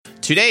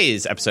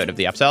Today's episode of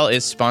The Upsell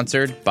is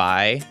sponsored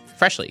by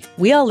Freshly.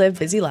 We all live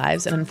busy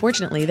lives, and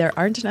unfortunately, there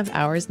aren't enough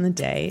hours in the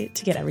day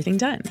to get everything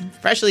done.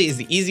 Freshly is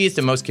the easiest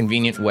and most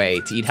convenient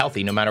way to eat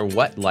healthy no matter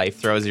what life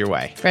throws your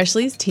way.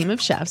 Freshly's team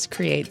of chefs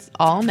creates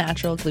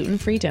all-natural,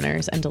 gluten-free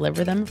dinners and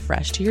deliver them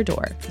fresh to your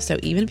door. So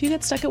even if you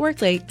get stuck at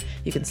work late,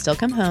 you can still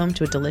come home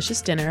to a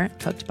delicious dinner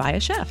cooked by a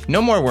chef.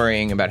 No more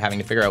worrying about having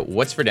to figure out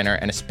what's for dinner,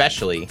 and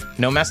especially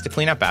no mess to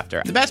clean up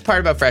after. The best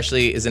part about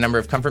Freshly is the number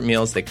of comfort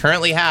meals they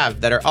currently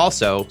have that are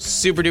also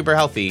super-duper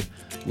healthy,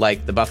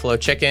 like the buffalo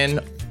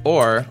chicken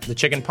or the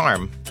chicken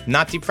parm,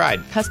 not deep fried.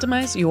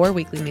 Customize your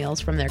weekly meals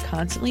from their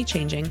constantly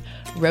changing,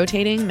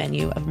 rotating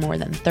menu of more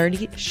than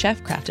 30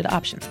 chef-crafted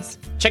options.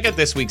 Check out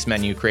this week's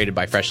menu created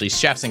by Freshly's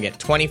chefs and get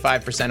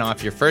 25%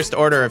 off your first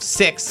order of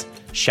 6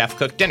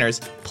 chef-cooked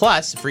dinners,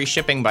 plus free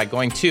shipping by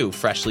going to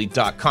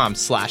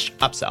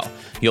freshly.com/upsell.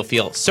 You'll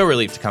feel so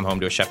relieved to come home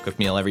to a chef-cooked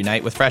meal every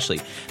night with Freshly.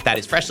 That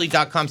is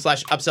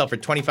freshly.com/upsell for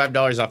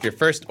 $25 off your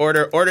first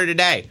order. Order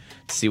today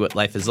to see what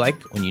life is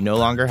like when you no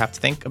longer have to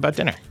think about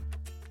dinner.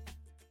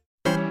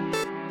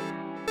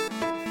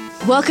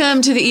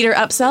 Welcome to the Eater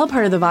Upsell,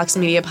 part of the Vox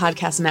Media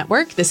Podcast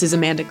Network. This is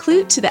Amanda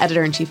Clute, the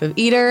editor-in-chief of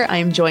Eater. I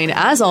am joined,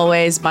 as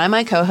always, by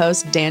my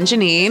co-host, Dan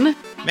Janine.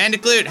 Amanda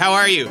Clute, how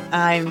are you?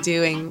 I'm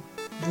doing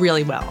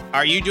really well.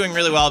 Are you doing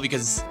really well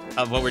because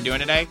of what we're doing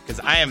today? Because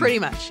I am pretty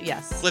much,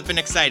 yes. Flipping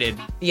excited.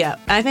 Yeah,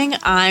 I think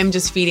I'm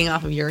just feeding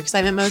off of your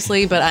excitement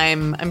mostly, but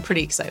I'm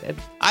pretty excited.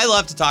 I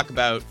love to talk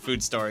about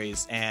food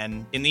stories,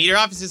 and in the Eater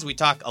offices, we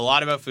talk a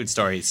lot about food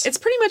stories. It's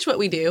pretty much what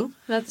we do.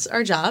 That's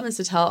our job, is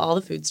to tell all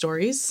the food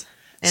stories.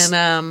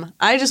 And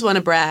I just want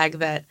to brag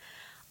that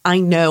I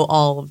know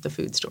all of the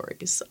food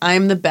stories.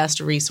 I'm the best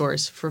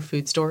resource for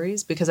food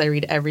stories because I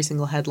read every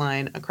single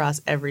headline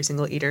across every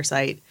single Eater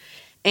site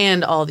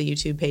and all the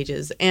YouTube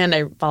pages, and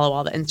I follow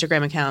all the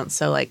Instagram accounts.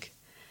 So, like,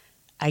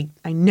 I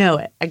know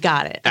it. I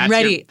got it. I'm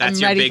ready. I'm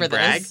ready for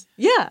brag? this.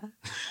 Yeah.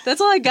 That's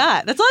all I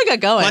got. That's all I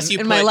got going Plus you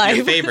in put my life.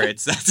 Your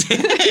favorites. That's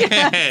it.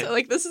 Yeah, so,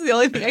 like, this is the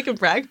only thing I can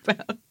brag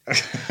about.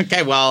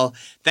 Okay, well,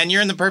 then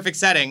you're in the perfect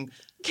setting.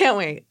 Can't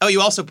wait. Oh,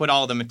 you also put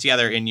all of them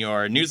together in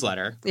your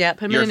newsletter. Yeah,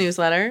 put them in a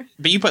newsletter.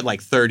 But you put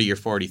like 30 or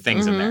 40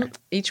 things in there.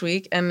 Each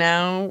week. And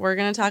now we're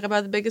going to talk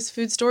about the biggest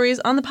food stories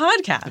on the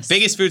podcast. The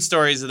biggest food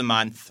stories of the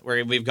month,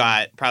 where we've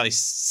got probably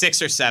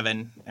 6 or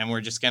 7, and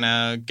we're just going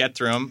to get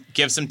through them,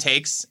 give some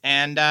takes,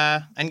 and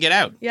get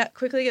out. Yeah,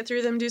 quickly get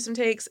through them, do some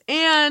takes,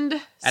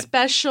 and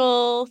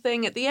special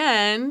thing at the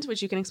end,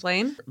 which you can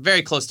explain.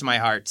 Very close to my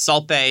heart.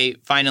 Salt Bae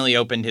finally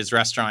opened his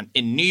restaurant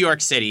in New York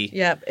City.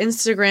 Yep,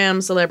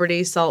 Instagram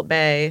celebrity Salt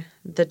Bae.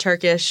 The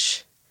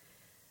Turkish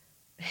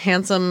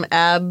handsome,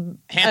 I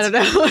don't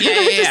know.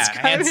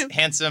 Yeah.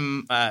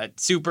 Handsome,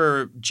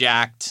 super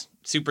jacked,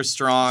 super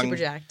strong. Super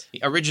jacked.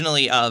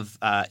 Originally of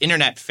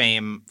internet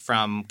fame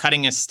from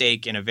cutting a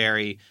steak in a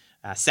very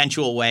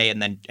sensual way and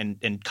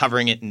then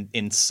covering it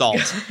in salt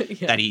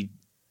that he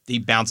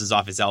bounces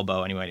off his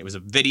elbow. Anyway, it was a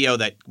video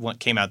that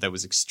came out that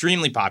was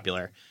extremely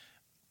popular.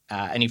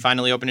 And he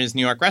finally opened his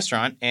New York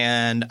restaurant.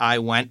 And I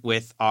went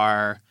with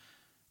our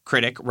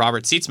critic,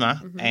 Robert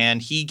Sietsma,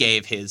 and he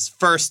gave his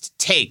first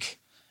take.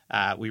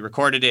 We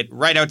recorded it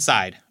right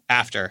outside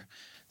after.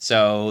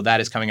 So that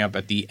is coming up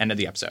at the end of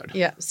the episode.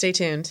 Yeah, stay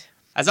tuned.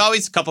 As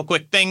always, a couple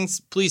quick things.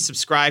 Please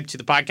subscribe to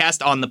the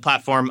podcast on the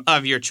platform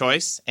of your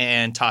choice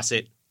and toss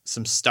it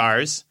some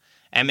stars.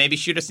 And maybe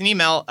shoot us an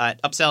email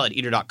at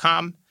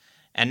upsell@eater.com.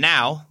 And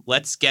now,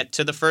 let's get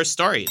to the first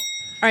story.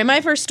 All right,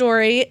 my first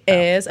story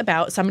is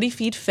about Somebody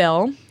Feed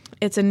Phil.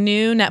 It's a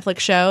new Netflix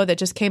show that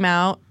just came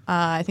out.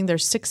 I think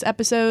there's 6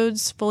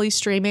 episodes fully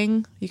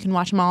streaming. You can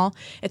watch them all.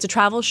 It's a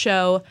travel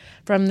show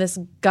from this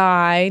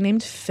guy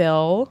named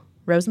Phil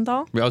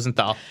Rosenthal.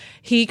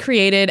 He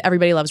created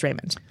Everybody Loves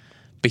Raymond.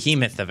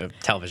 Behemoth of a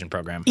television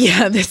program.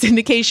 Yeah, the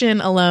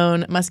syndication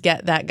alone must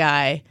get that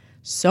guy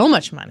so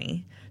much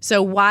money.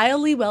 So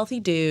wildly wealthy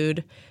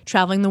dude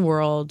traveling the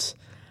world.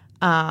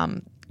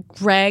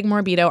 Greg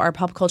Morabito, our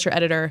pop culture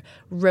editor,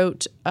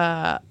 wrote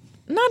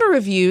not a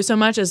review so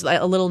much as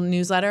a little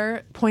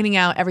newsletter pointing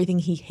out everything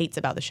he hates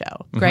about the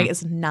show. Greg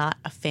is not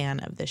a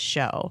fan of this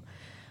show.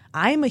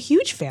 I am a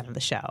huge fan of the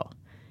show.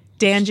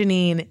 Dan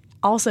Janine,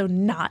 also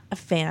not a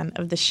fan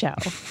of the show.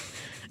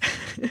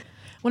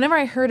 Whenever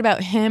I heard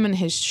about him and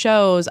his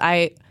shows,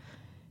 I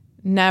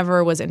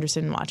never was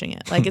interested in watching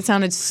it. Like, it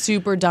sounded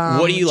super dumb.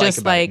 What do you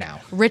just like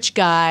about it now? Rich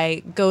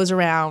guy goes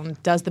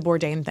around, does the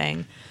Bourdain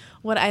thing.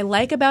 What I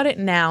like about it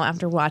now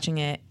after watching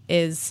it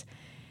is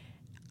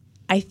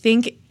I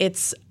think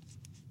it's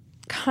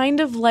kind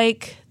of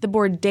like the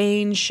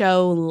Bourdain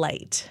show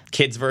light.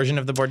 Kids' version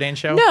of the Bourdain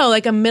show? No,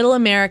 like a middle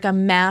America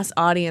mass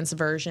audience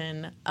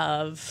version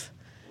of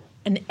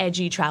an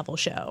edgy travel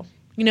show.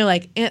 You know,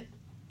 like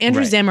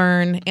Andrew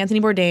Zimmern, Anthony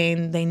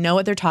Bourdain, they know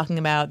what they're talking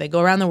about. They go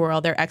around the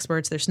world. They're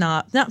experts. They're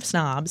not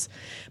snobs,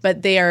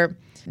 but they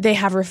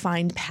have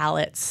refined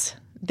palates.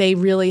 They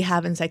really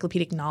have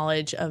encyclopedic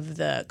knowledge of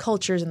the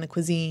cultures and the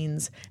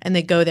cuisines, and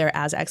they go there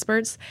as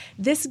experts.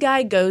 This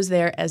guy goes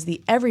there as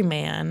the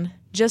everyman,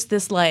 just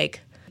this like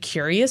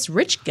curious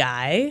rich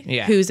guy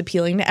Yeah. who's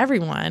appealing to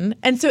everyone.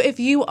 And so if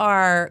you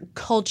are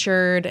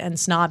cultured and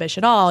snobbish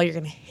at all, you're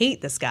going to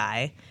hate this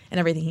guy and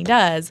everything he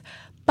does.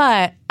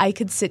 But I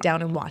could sit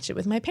down and watch it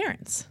with my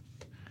parents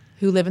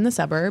who live in the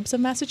suburbs of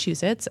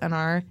Massachusetts and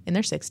are in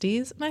their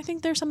 60s. And I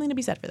think there's something to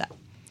be said for that.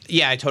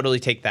 Yeah, I totally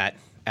take that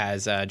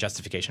as a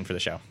justification for the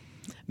show.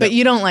 But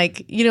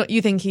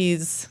you think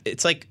he's...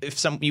 It's like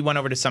if you went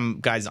over to some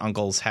guy's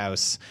uncle's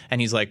house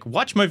and he's like,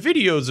 watch my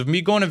videos of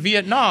me going to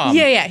Vietnam.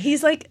 Yeah.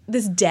 He's like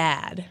this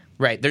dad.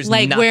 Right. There's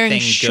Like nothing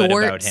wearing good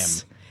about him.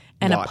 shorts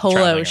and a traveling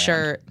polo around.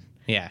 shirt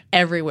Yeah.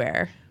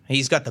 everywhere.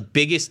 He's got the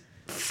biggest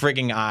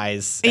frigging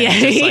eyes. And Yeah,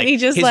 he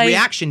just his like-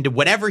 reaction to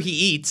whatever he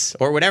eats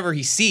or whatever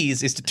he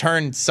sees is to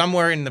turn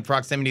somewhere in the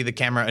proximity of the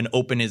camera and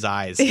open his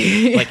eyes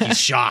like he's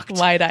shocked.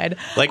 Wide-eyed.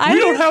 Like, we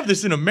don't have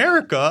this in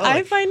America.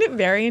 I find it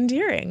very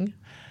endearing.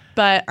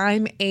 But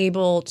I'm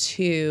able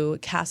to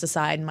cast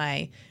aside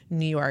my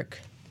New York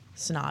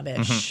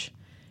snobbish,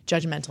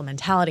 judgmental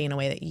mentality in a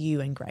way that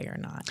you and Greg are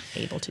not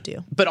able to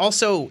do. But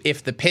also,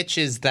 if the pitch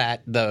is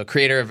that the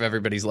creator of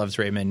Everybody Loves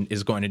Raymond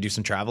is going to do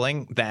some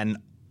traveling, then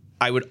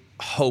I would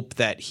hope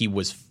that he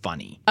was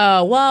funny.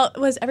 Oh, well,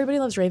 was Everybody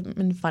Loves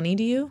Raymond funny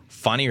to you?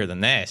 Funnier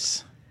than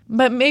this.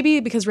 But maybe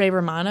because Ray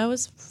Romano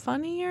is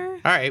funnier? All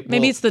right.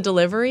 Maybe well, it's the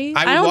delivery?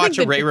 I don't would watch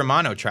think a Ray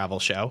Romano travel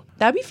show.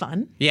 That'd be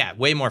fun. Yeah,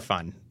 way more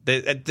fun.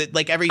 I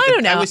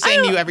don't know. was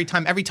saying to you every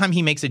time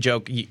he makes a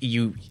joke,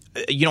 you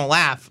don't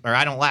laugh, or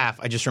I don't laugh.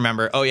 I just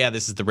remember, oh yeah,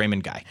 this is the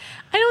Raymond guy.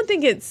 I don't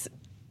think it's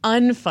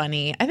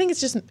unfunny. I think it's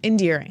just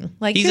endearing.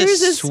 Like He's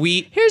here's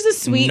a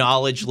sweet,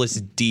 knowledgeless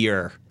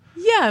deer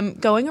Yeah, I'm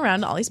going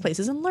around to all these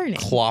places and learning.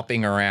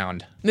 clopping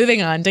around.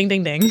 Moving on. Ding,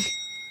 ding, ding.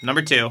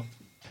 Number 2.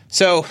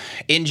 So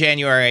in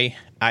January,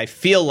 I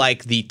feel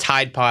like the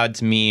Tide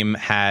Pods meme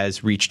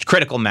has reached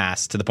critical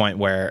mass to the point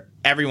where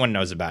everyone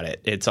knows about it.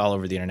 It's all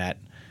over the internet.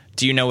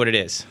 Do you know what it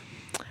is?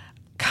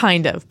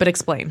 Kind of, but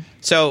explain.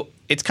 So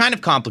it's kind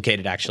of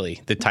complicated,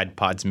 actually, the Tide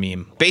Pods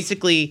meme.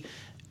 Basically,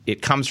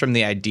 it comes from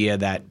the idea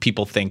that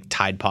people think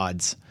Tide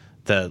Pods,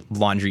 the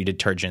laundry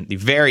detergent, the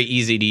very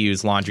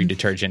easy-to-use laundry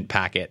detergent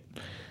packet,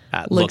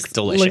 looks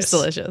delicious. Looks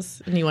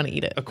delicious, and you want to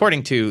eat it.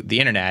 According to the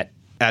internet,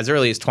 as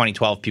early as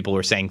 2012, people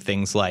were saying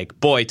things like,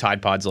 boy,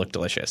 Tide Pods look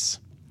delicious.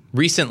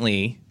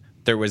 Recently,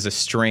 there was a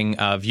string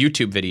of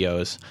YouTube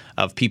videos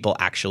of people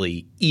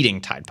actually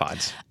eating Tide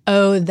Pods.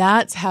 Oh,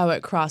 that's how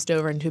it crossed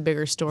over into a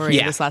bigger story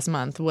Yeah. this last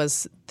month,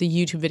 was the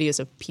YouTube videos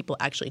of people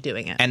actually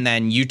doing it. And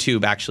then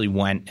YouTube actually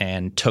went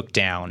and took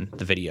down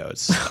the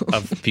videos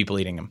of people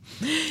eating them.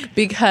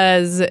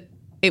 Because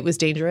it was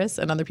dangerous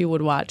and other people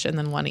would watch and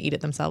then want to eat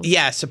it themselves.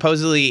 Yeah,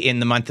 supposedly in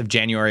the month of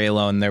January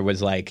alone, there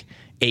was like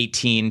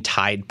 18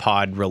 Tide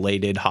Pod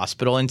related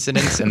hospital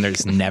incidents, and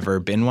there's never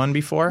been one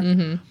before.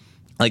 Mm-hmm.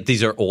 Like,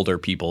 these are older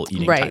people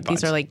eating Right. Tide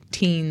Pods. These are like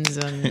teens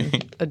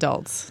and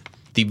adults.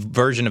 The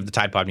version of the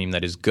Tide Pod meme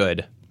that is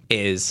good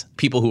is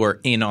people who are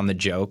in on the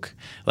joke,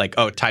 like,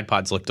 oh, Tide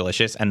Pods look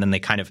delicious, and then they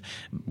kind of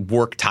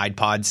work Tide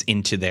Pods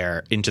into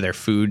their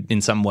food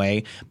in some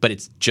way, but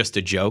it's just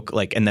a joke.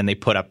 Like, and then they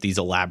put up these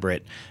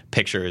elaborate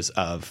pictures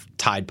of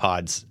Tide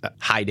Pods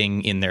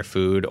hiding in their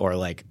food, or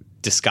like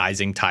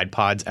disguising Tide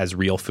Pods as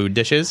real food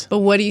dishes. But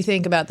what do you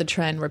think about the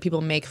trend where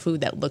people make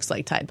food that looks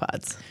like Tide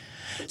Pods?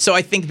 So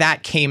I think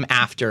that came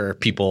after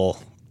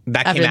people.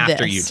 That came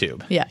after this.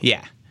 YouTube. Yeah.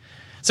 Yeah.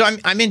 So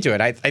I'm into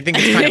it. I think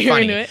it's kind of You're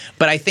funny. into it?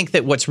 But I think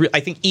that I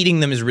think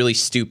eating them is really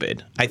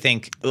stupid. I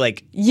think,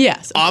 like,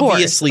 Yes, of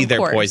obviously course, of they're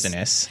course.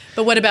 poisonous.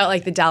 But what about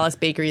like the Dallas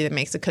bakery that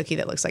makes a cookie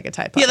that looks like a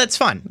Tide Pod? Yeah, that's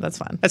fun. That's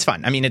fun. That's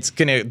fun. I mean,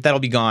 that'll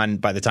be gone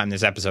by the time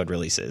this episode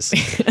releases.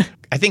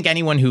 I think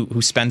anyone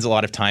who spends a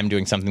lot of time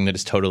doing something that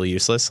is totally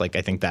useless, like,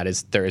 I think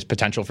there is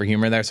potential for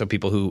humor there. So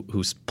people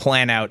who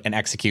plan out and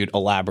execute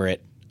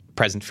elaborate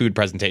food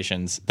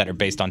presentations that are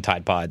based on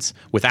Tide Pods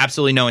with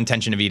absolutely no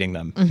intention of eating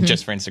them,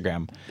 just for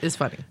Instagram. It's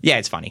funny. Yeah,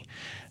 it's funny.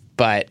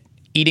 But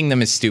eating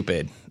them is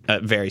stupid,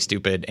 very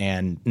stupid,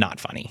 and not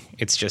funny.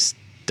 It's just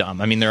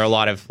dumb. I mean, there are a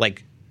lot of,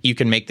 like, you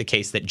can make the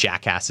case that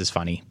Jackass is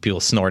funny.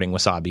 People snorting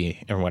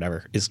wasabi or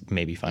whatever is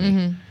maybe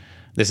funny.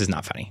 This is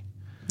not funny.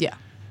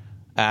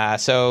 Yeah.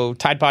 So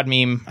Tide Pod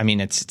meme, I mean,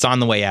 it's on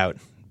the way out,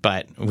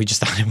 but we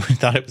just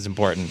thought it was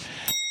important.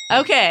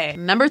 Okay,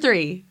 number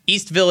 3.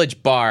 East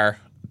Village Bar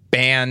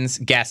bans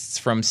guests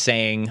from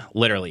saying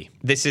literally.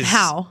 This is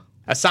How?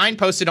 A sign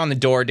posted on the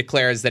door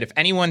declares that if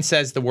anyone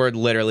says the word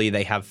literally,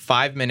 they have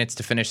 5 minutes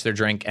to finish their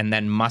drink and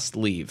then must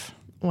leave.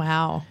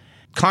 Wow.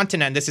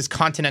 This is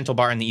Continental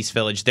Bar in the East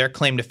Village. Their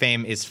claim to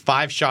fame is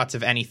 5 shots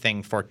of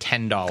anything for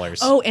 $10.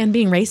 Oh, and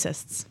being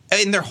racists.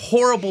 And they're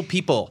horrible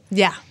people.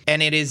 Yeah.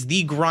 And it is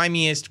the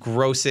grimiest,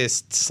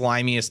 grossest,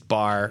 slimiest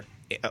bar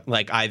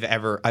like I've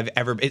ever.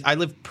 I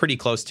live pretty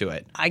close to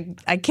it.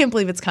 I can't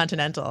believe it's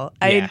Continental.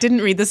 I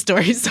didn't read the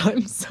story, so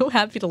I'm so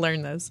happy to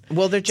learn this.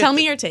 Well, tell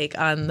me your take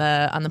on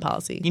the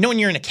policy. You know when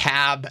you're in a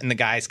cab and the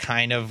guy's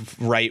kind of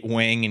right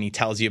wing and he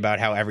tells you about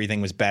how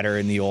everything was better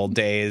in the old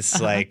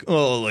days, like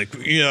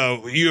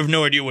you have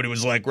no idea what it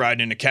was like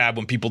riding in a cab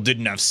when people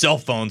didn't have cell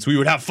phones. We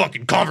would have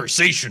fucking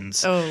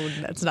conversations. Oh,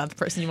 that's not the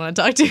person you want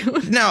to talk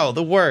to. No,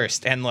 the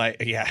worst. And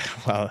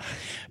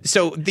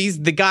so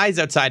the guys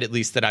outside, at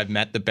least that I've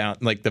met,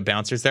 the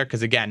bouncers there,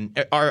 because again,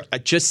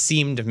 just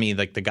seem to me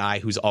like the guy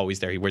who's always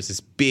there. He wears this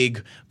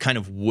big kind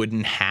of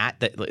wooden hat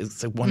that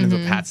it's like one of the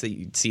hats that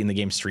you see in the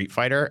game Street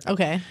Fighter.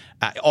 Okay.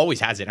 Always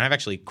has it. And I've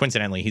actually,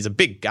 coincidentally, he's a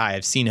big guy.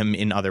 I've seen him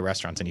in other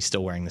restaurants and he's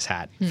still wearing this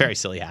hat. Very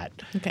silly hat.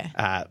 Okay.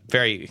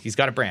 He's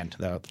got a brand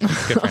though.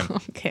 Good for him.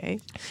 Okay.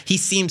 He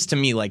seems to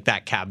me like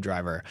that cab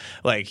driver.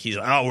 Like he's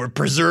like, oh, we're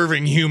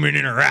preserving human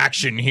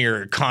interaction here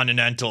at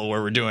Continental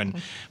where we're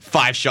doing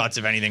 5 shots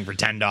of anything for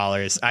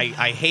 $10.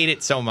 I hate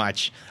it so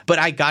much. But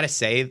I gotta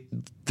say,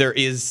 there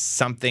is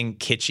something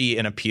kitschy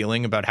and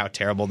appealing about how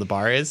terrible the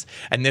bar is,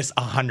 and this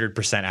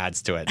 100%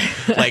 adds to it.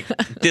 Like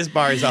this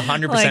bar is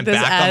 100% like this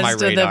back on my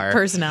adds radar. To the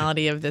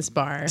personality of this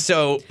bar.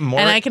 So more,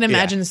 and I can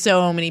imagine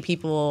so many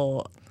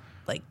people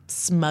like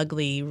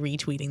smugly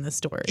retweeting the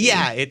story.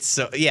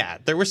 Yeah,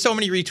 there were so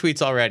many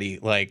retweets already.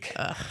 Like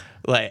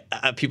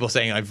people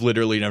saying I've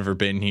literally never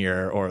been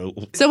here. Or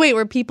so wait,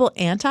 were people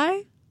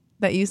anti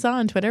that you saw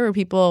on Twitter? Were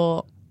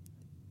people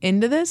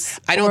into this?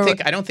 I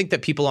don't think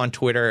that people on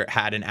Twitter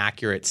had an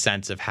accurate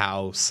sense of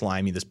how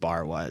slimy this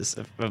bar was.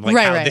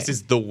 Right. This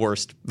is the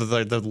worst,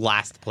 the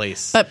last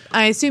place. But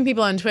I assume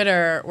people on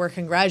Twitter were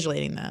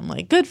congratulating them,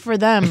 like good for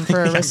them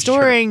for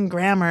restoring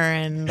grammar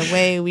and the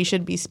way we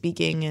should be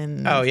speaking.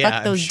 And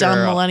fuck those dumb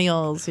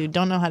millennials who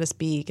don't know how to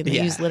speak and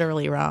they use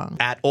literally wrong.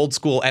 At old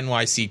school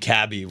NYC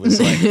cabbie was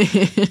like,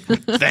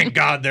 thank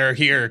God they're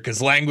here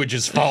because language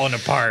is falling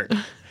apart.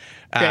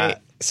 Great.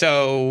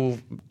 So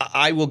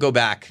I will go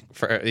back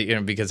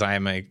because I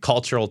am a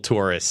cultural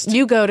tourist.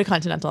 You go to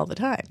Continental all the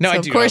time. No, so I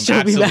of do. Course I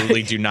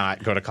absolutely do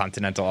not go to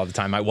Continental all the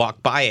time. I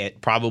walk by it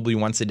probably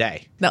once a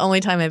day. The only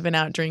time I've been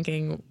out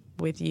drinking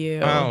with you.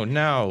 Oh,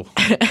 no.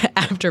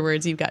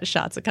 Afterwards, you've got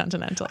shots of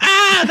Continental.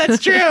 Ah,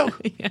 that's true.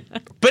 Yeah.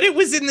 But it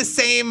was in the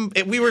same,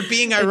 we were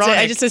being ironic.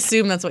 I just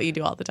assume that's what you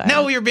do all the time.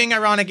 No, we were being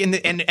ironic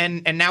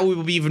and now we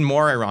will be even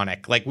more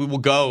ironic. Like we will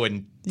go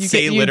and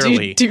you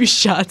literally. Do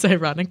shots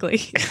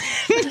ironically.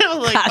 No,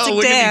 like, Classic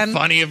wouldn't Dan. it be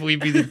funny if we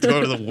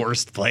go to the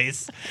worst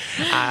place?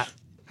 All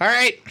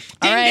right.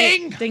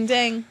 Ding, ding. Ding,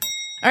 ding.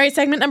 All right,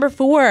 segment number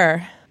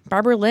 4.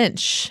 Barbara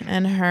Lynch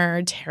and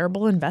her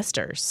terrible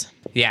investors.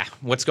 Yeah,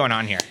 what's going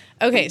on here?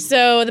 Okay,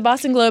 so the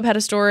Boston Globe had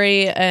a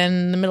story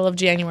in the middle of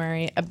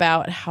January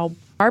about how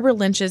Barbara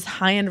Lynch's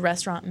high-end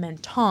restaurant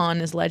Menton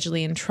is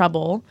allegedly in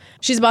trouble.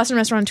 She's a Boston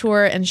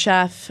restaurateur and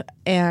chef,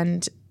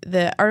 and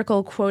the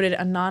article quoted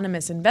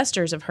anonymous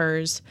investors of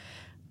hers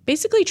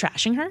basically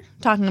trashing her,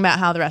 talking about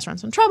how the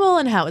restaurant's in trouble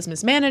and how it was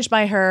mismanaged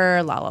by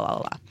her, la, la, la,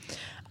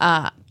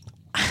 la.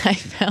 I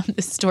found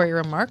this story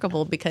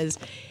remarkable because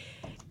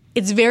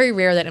it's very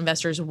rare that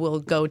investors will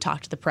go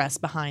talk to the press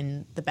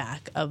behind the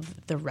back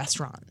of the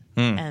restaurant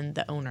and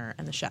the owner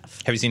and the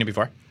chef. Have you seen it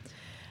before?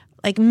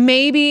 Like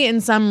maybe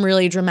in some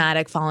really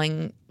dramatic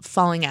falling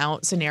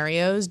out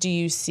scenarios, do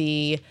you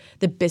see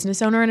the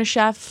business owner and a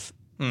chef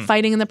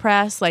fighting in the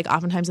press? Like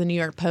oftentimes in the New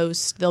York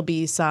Post, there'll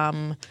be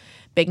some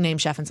big name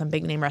chef and some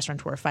big name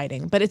restaurateur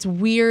fighting. But it's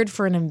weird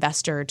for an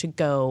investor to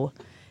go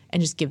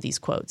and just give these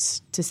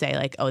quotes to say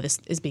like, oh, this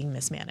is being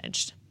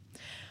mismanaged.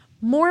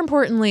 More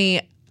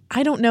importantly,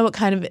 I don't know what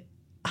kind of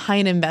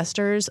high-end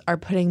investors are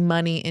putting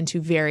money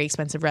into very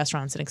expensive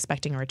restaurants and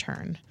expecting a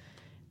return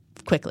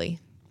quickly.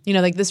 You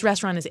know, like this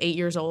restaurant is 8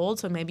 years old,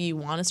 so maybe you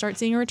want to start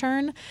seeing a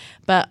return.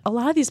 But a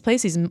lot of these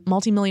places, these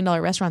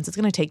multi-million-dollar restaurants, it's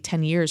going to take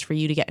 10 years for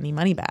you to get any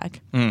money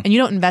back. And you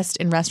don't invest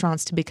in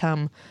restaurants to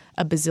become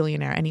a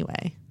bazillionaire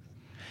anyway.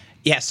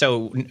 Yeah,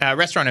 so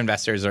restaurant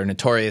investors are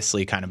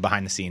notoriously kind of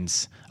behind the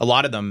scenes. A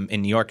lot of them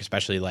in New York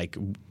especially like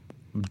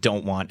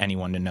don't want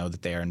anyone to know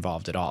that they are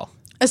involved at all.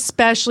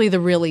 Especially the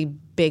really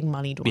big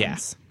moneyed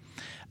ones.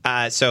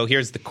 Yeah. So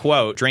here's the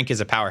quote. Drink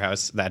is a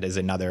powerhouse. That is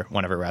another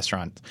one of her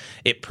restaurants.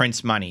 It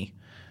prints money.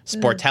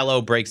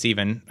 Sportello breaks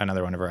even,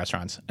 another one of her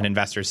restaurants. And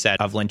investors said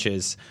of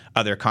Lynch's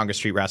other Congress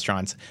Street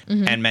restaurants.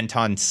 And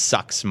Menton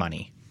sucks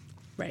money.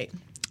 Right.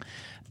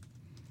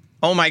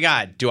 Oh my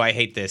God, do I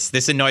hate this.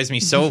 This annoys me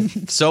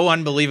so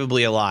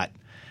unbelievably a lot.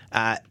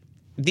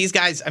 These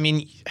guys, I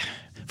mean,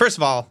 first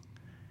of all,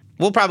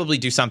 we'll probably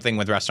do something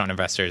with restaurant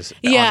investors.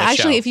 Yeah, on this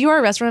actually, show. if you are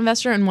a restaurant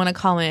investor and want to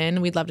call in,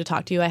 we'd love to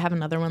talk to you. I have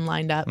another one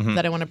lined up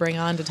that I want to bring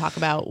on to talk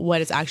about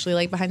what it's actually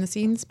like behind the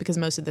scenes, because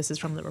most of this is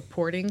from the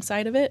reporting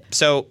side of it.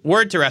 So,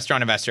 word to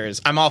restaurant investors,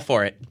 I'm all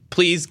for it.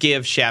 Please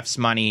give chefs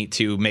money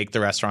to make the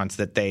restaurants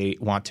that they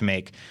want to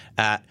make.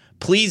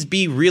 Please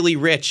be really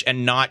rich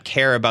and not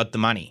care about the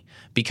money.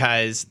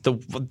 Because the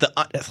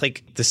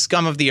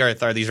scum of the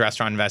earth are these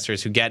restaurant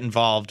investors who get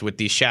involved with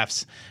these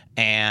chefs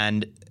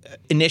and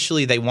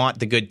initially they want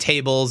the good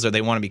tables, or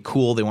they want to be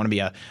cool. They want to be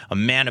a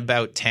man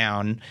about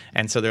town.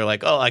 And so they're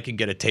like, oh, I could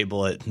get a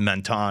table at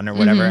Menton or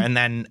whatever. And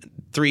then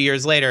 3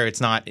 years later,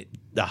 it's not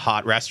a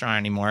hot restaurant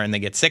anymore, and they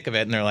get sick of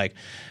it, and they're like,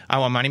 I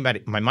want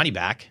my money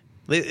back.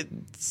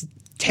 It's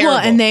terrible.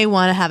 Well, and they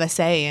want to have a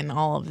say in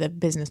all of the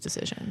business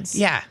decisions.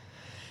 Yeah.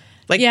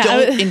 Like,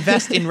 don't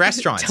invest in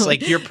restaurants.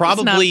 Like, you're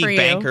probably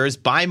bankers.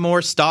 Buy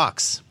more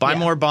stocks. Buy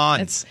more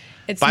bonds.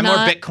 Buy more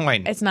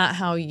Bitcoin. It's not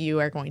how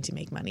you are going to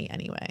make money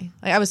anyway.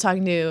 Like, I was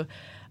talking to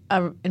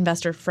an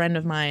investor friend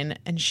of mine,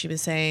 and she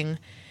was saying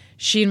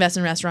she invests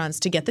in restaurants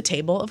to get the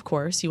table, of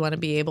course. You want to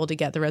be able to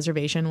get the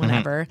reservation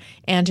whenever,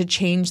 and to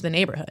change the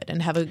neighborhood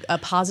and have a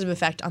positive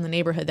effect on the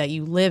neighborhood that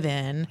you live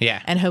in,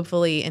 and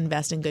hopefully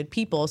invest in good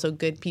people so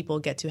good people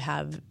get to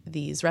have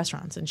these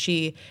restaurants. And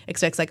she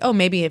expects, like, oh,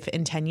 maybe if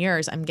in 10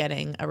 years I'm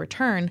getting a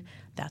return,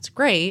 that's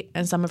great.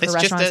 And some of her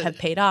restaurants have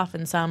paid off,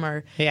 and some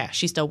are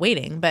she's still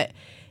waiting. But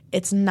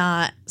it's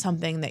not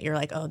something that you're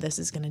like, oh, this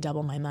is going to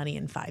double my money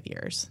in 5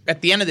 years.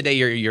 At the end of the day,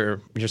 you're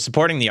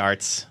supporting the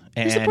arts.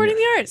 And you're supporting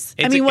the arts.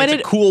 I mean, it's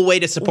a cool way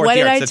to support the arts.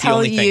 What did I That's tell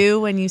the only you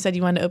thing. when you said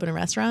you wanted to open a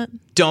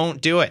restaurant?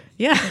 Don't do it.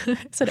 Yeah. I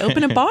said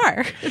open a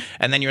bar.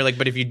 And then you're like,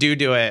 but if you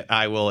do it,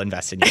 I will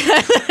invest in you.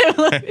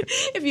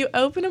 If you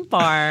open a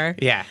bar,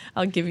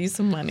 I'll give you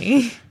some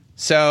money.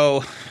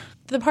 So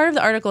the part of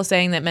the article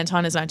saying that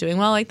Menton is not doing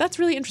well, like, that's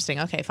really interesting.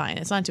 Okay, fine.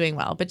 It's not doing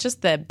well. But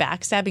just the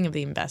backstabbing of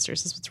the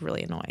investors is what's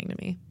really annoying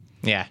to me.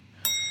 Yeah.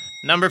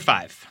 Number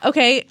 5.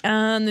 Okay,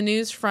 on the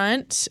news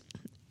front,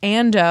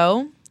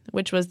 Ando,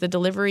 which was the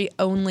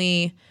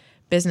delivery-only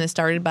business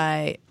started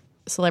by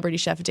celebrity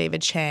chef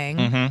David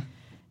Chang,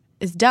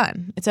 is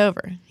done. It's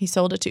over. He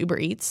sold it to Uber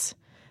Eats.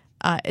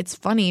 It's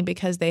funny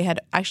because they had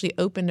actually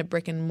opened a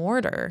brick and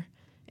mortar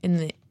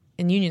in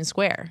Union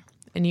Square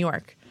in New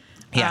York.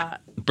 Yeah,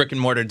 brick and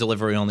mortar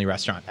delivery-only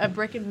restaurant. A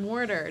brick and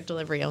mortar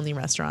delivery-only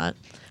restaurant.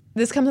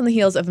 This comes on the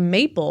heels of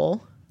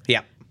Maple.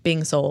 Yeah.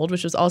 Being sold,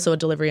 which was also a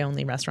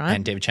delivery-only restaurant.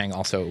 And David Chang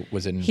also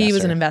was an investor. He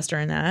was an investor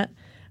in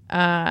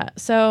that.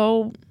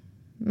 So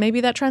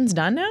maybe that trend's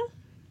done now?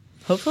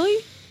 Hopefully?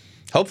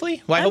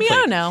 Hopefully? Why I hopefully? mean,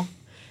 I don't know.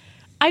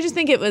 I just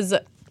think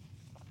I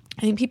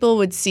think people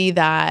would see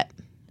that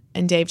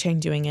and Dave Chang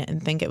doing it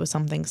and think it was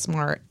something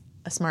smart,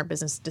 a smart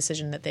business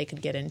decision that they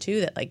could get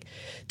into, that like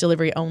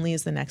delivery only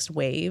is the next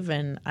wave.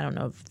 And I don't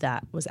know if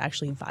that was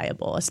actually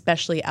viable,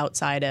 especially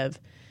outside of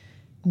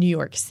New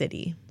York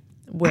City,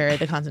 where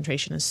the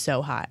concentration is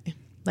so high.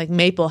 Like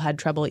Maple had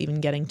trouble even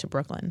getting to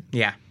Brooklyn.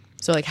 Yeah.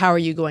 So like, how are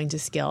you going to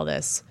scale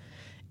this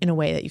in a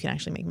way that you can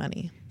actually make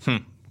money?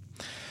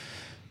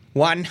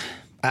 One,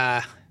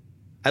 I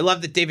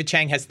love that David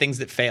Chang has things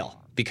that fail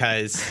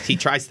because he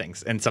tries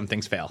things and some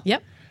things fail.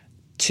 Yep.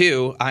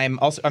 Two, I'm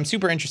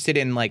super interested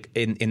in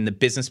in the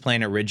business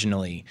plan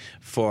originally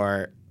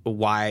for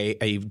why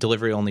a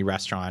delivery only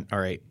restaurant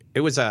it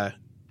was a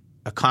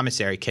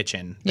commissary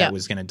kitchen that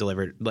was going to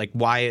deliver. Like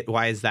why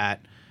is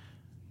that?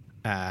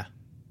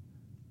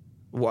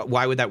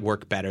 Why would that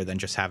work better than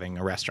just having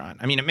a restaurant?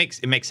 I mean, it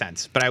makes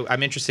sense, but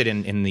I'm interested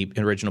in the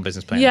original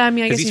business plan. Yeah, I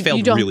mean, I guess he's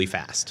failed really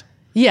fast.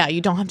 Yeah,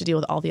 you don't have to deal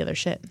with all the other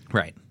shit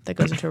right that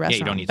goes into a restaurant.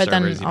 You don't need but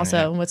servers, then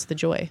also, what's the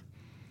joy?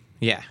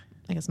 Yeah,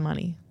 I guess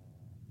money,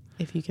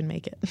 if you can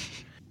make it.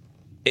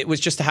 It was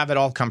just to have it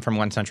all come from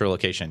one central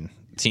location.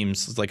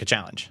 Seems like a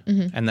challenge,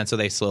 and then so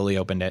they slowly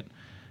opened it,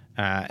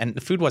 and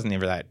the food wasn't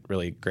ever that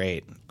really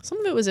great. Some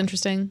of it was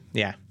interesting.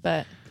 Yeah,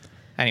 but.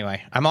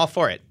 Anyway, I'm all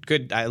for it.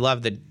 Good. I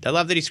love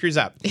that he screws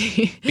up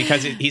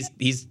because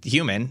he's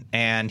human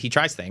and he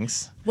tries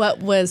things. What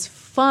was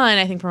fun,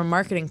 I think, from a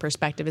marketing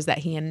perspective, is that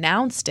he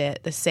announced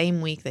it the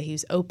same week that he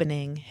was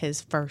opening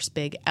his first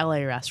big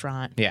LA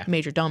restaurant,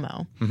 Major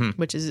Domo,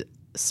 which is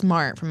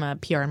smart from a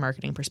PR and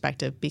marketing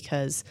perspective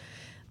because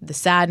the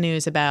sad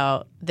news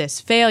about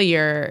this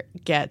failure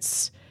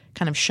gets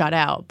kind of shut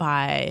out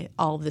by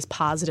all of this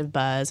positive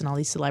buzz and all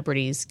these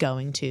celebrities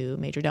going to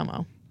Major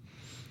Domo.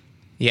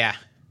 Yeah.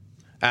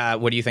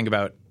 What do you think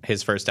about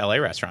his first LA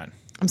restaurant?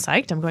 I'm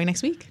psyched. I'm going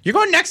next week. You're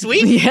going next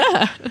week?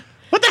 Yeah.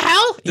 What the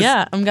hell?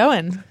 Yeah, I'm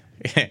going.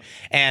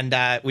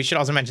 And we should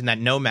also mention that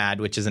Nomad,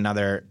 which is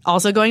another...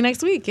 Also going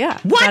next week, yeah.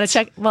 What? Gotta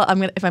check. Well,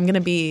 if I'm going to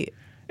be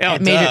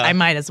at Major, I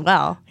might as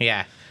well.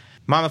 Yeah.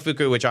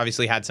 Momofuku, which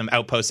obviously had some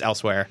outposts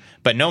elsewhere,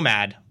 but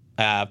Nomad,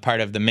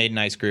 part of the Made in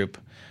Ice group,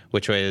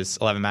 which was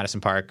 11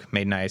 Madison Park,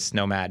 Made in Ice,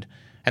 Nomad,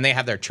 and they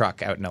have their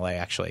truck out in LA,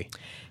 actually.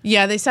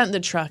 Yeah, they sent the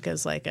truck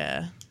as like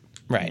a...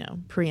 Right.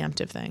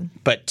 Preemptive thing.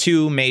 But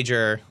two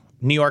major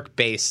New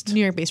York-based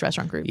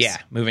restaurant groups. Yeah,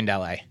 moving to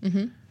LA.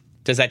 Mm-hmm.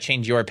 Does that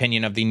change your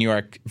opinion of the New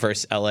York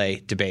versus LA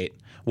debate?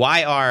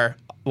 Why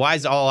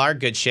is all our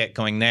good shit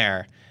going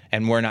there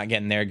and we're not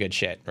getting their good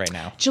shit right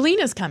now?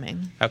 Jelena's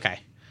coming.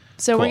 Okay.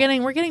 So cool.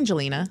 we're getting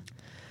Jelena.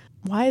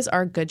 Why is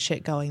our good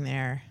shit going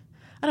there?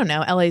 I don't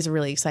know. LA is a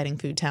really exciting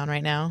food town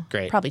right now.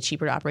 Great. Probably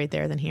cheaper to operate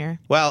there than here.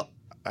 Well,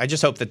 I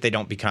just hope that they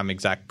don't become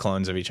exact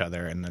clones of each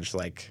other and there's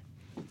like...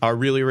 Our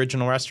really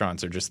original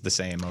restaurants are just the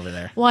same over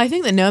there. Well, I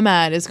think the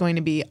Nomad is going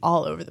to be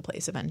all over the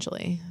place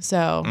eventually.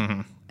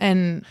 So,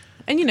 and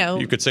And,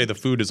 You could say the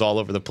food is all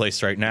over the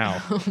place right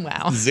now.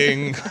 Wow.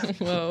 Zing.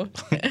 Whoa.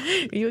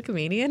 Are you a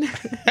comedian?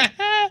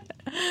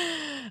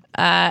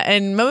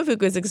 And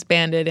Momofuku has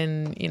expanded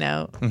in,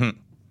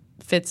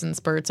 fits and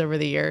spurts over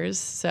the years.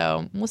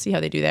 So we'll see how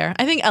they do there.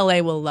 I think LA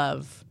will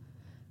love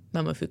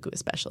Momofuku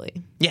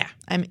especially. Yeah.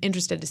 I'm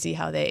interested to see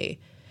how they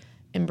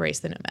embrace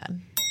the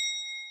nomad.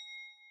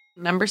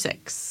 Number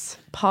 6.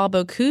 Paul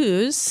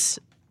Bocuse,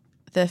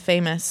 the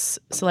famous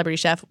celebrity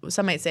chef,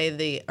 some might say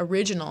the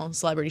original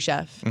celebrity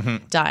chef,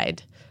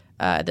 died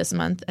this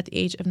month at the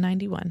age of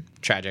 91.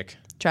 Tragic.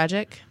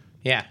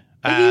 Yeah.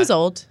 But he was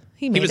old.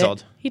 He was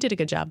old. He did a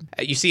good job.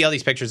 You see all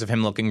these pictures of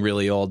him looking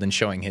really old and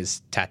showing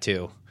his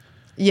tattoo.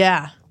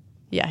 Yeah.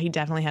 Yeah, he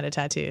definitely had a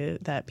tattoo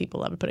that people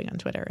loved putting on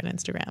Twitter and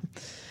Instagram.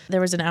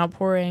 There was an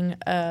outpouring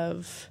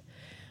of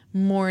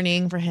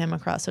mourning for him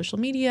across social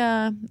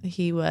media. I think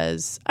he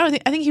was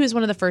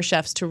one of the first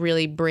chefs to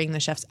really bring the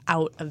chefs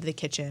out of the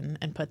kitchen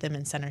and put them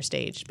in center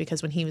stage,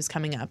 because when he was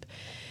coming up,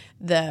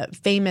 the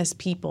famous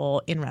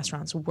people in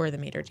restaurants were the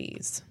maitre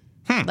d's.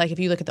 Like if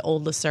you look at the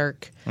old Le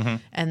Cirque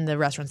and the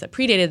restaurants that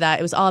predated that,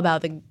 it was all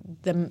about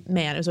the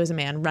man. It was always a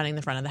man running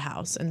the front of the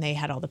house, and they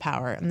had all the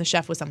power. And the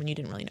chef was someone you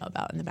didn't really know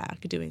about in the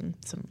back, doing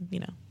some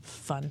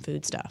fun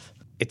food stuff.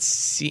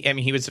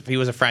 He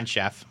was a French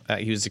chef.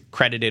 He was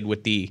credited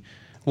with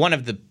one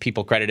of the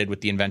people credited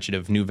with the invention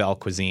of Nouvelle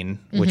Cuisine,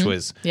 which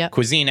was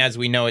cuisine as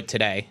we know it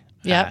today.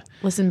 Yep.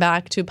 Listen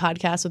back to a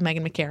podcast with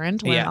Megan McCarran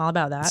to learn all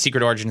about that.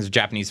 Secret Origins of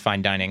Japanese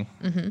Fine Dining,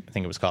 I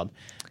think it was called.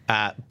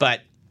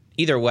 But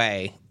either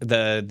way,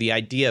 the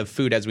idea of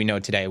food as we know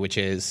it today, which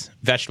is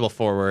vegetable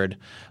forward,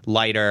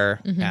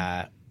 lighter,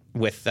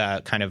 with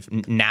kind of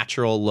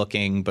natural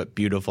looking but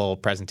beautiful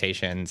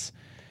presentations,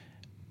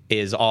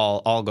 is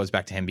all goes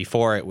back to him.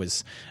 Before, it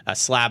was a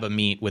slab of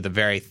meat with a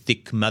very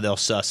thick mother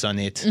sauce on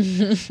it.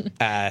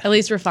 At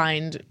least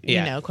refined,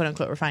 quote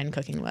unquote refined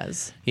cooking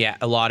was. Yeah,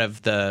 a lot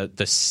of the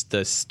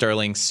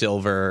sterling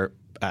silver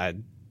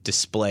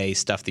display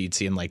stuff that you'd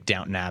see in like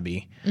Downton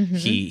Abbey.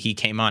 He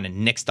came on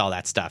and nixed all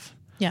that stuff.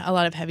 Yeah, a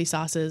lot of heavy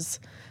sauces,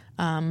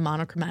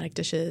 monochromatic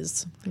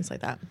dishes, things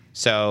like that.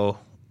 So,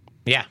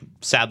 yeah,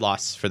 sad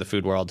loss for the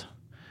food world.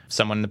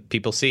 Someone a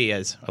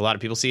lot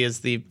of people see as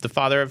the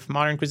father of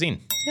modern cuisine.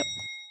 Yep.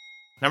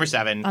 Number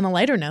 7. On a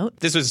lighter note,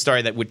 this was a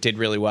story that did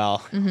really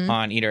well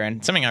on Eater,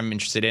 and something I'm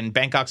interested in.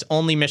 Bangkok's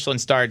only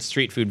Michelin-starred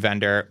street food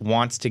vendor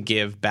wants to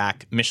give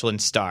back Michelin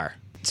star.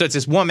 So it's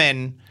this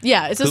woman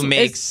who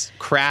makes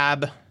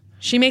crab.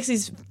 She makes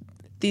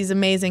these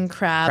amazing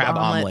crab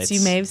omelets.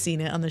 You may have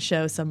seen it on the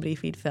show Somebody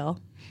Feed Phil.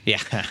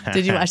 Yeah.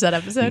 Did you watch that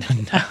episode?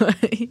 No.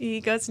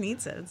 He goes and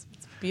eats it. It's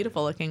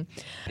beautiful looking.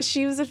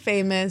 She was a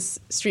famous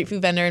street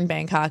food vendor in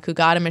Bangkok who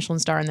got a Michelin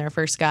star in their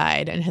first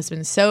guide and has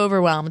been so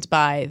overwhelmed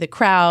by the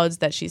crowds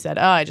that she said,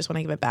 I just want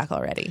to give it back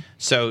already.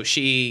 So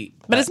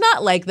But it's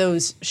not like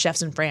those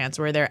chefs in France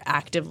where they're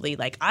actively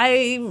like,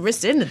 I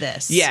rescind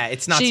this. Yeah,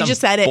 it's not she some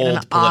just said it in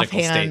an political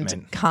offhand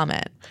statement.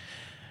 comment.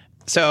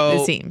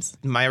 So it seems.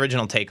 My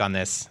original take on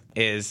this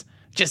is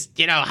just,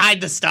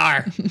 hide the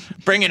star.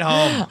 Bring it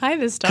home. Hide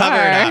the star. Cover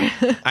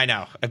it up. I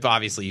know.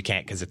 Obviously you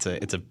can't because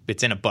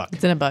it's in a book.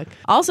 It's in a book.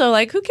 Also,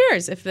 who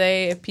cares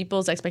if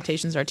people's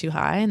expectations are too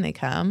high and they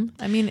come?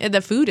 I mean,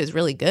 the food is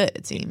really good,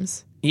 it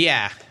seems.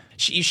 Yeah.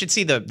 You should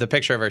see the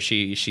picture of her.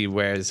 She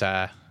wears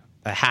a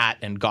hat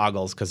and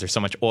goggles because there's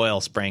so much oil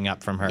spraying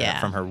up from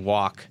her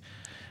walk.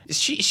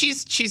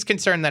 She's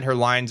concerned that her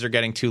lines are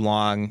getting too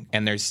long,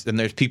 and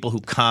there's people who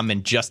come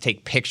and just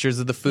take pictures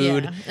of the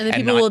food, and the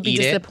people will be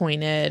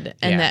disappointed,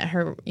 and that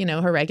her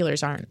her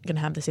regulars aren't going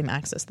to have the same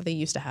access that they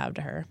used to have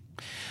to her.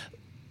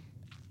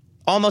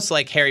 Almost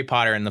like Harry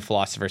Potter and the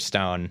Philosopher's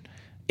Stone.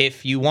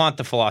 If you want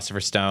the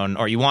Philosopher's Stone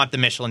or you want the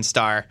Michelin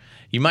star,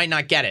 you might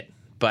not get it.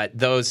 But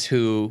those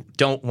who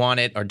don't want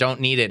it or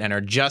don't need it and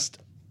are just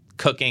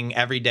cooking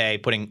every day,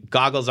 putting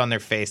goggles on their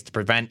face to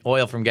prevent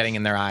oil from getting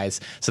in their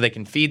eyes so they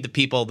can feed the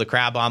people the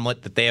crab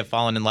omelet that they have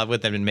fallen in love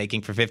with and been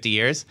making for 50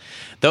 years.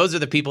 Those are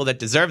the people that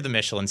deserve the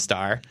Michelin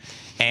star,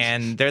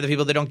 and they're the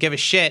people that don't give a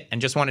shit and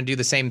just want to do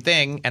the same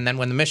thing, and then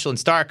when the Michelin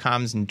star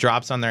comes and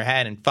drops on their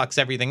head and fucks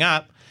everything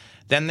up,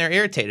 then they're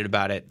irritated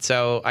about it.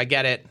 So I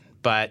get it,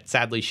 but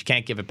sadly she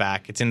can't give it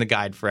back. It's in the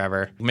guide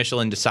forever.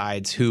 Michelin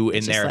decides who,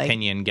 in their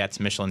opinion, gets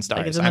Michelin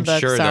stars. I'm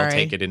sure they'll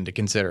take it into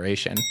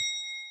consideration.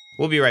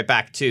 We'll be right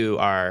back to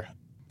our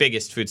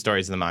biggest food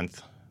stories of the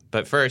month.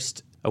 But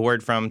first, a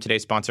word from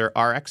today's sponsor,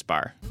 RX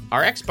Bar.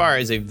 RX Bar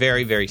is a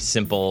very, very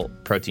simple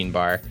protein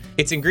bar.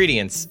 Its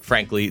ingredients,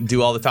 frankly,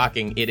 do all the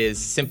talking. It is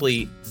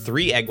simply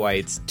 3 egg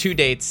whites, 2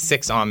 dates,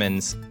 6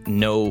 almonds,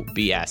 no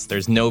BS.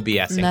 There's no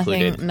BS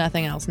included.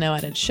 Nothing else. No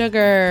added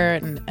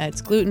sugar.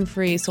 It's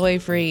gluten-free,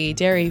 soy-free,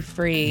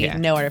 dairy-free,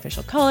 no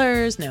artificial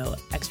colors, no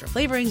extra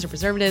flavorings or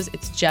preservatives.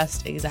 It's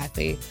just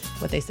exactly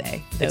what they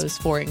say, those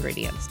 4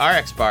 ingredients.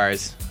 RX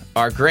Bars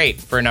are great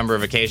for a number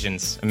of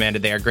occasions. Amanda,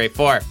 they are great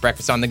for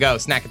breakfast on the go,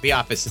 snack at the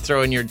office, to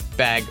throw in your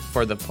bag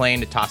for the plane,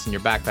 to toss in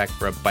your backpack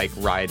for a bike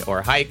ride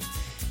or hike.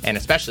 and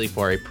especially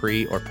for a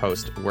pre or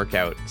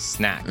post-workout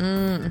snack.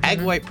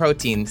 Egg white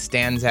protein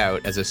stands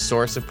out as a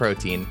source of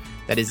protein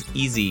that is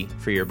easy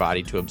for your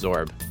body to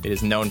absorb. It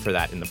is known for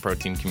that in the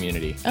protein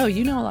community. Oh,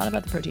 you know a lot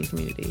about the protein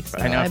community. So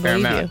I know a fair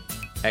believe amount.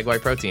 Egg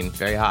white protein,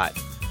 very hot.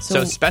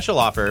 So special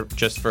offer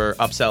just for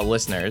upsell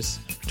listeners,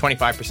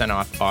 25%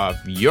 off of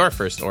your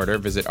first order.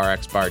 Visit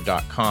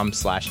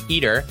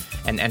rxbar.com/eater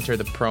and enter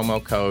the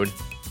promo code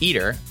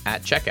EATER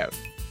at checkout.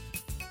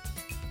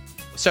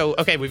 So,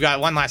 okay, we've got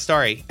one last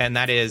story, and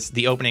that is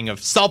the opening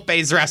of Salt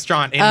Bae's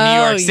restaurant in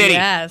New York City.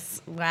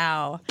 Yes.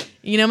 Wow.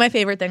 You know my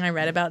favorite thing I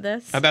read about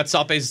this? About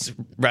Salt Bae's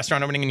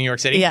restaurant opening in New York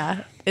City?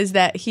 Yeah. Is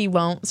that he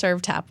won't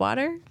serve tap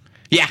water?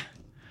 Yeah.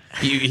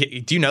 Do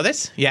you know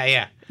this?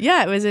 Yeah.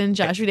 Yeah, it was in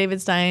Joshua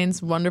David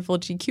Stein's wonderful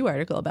GQ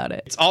article about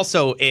it. It's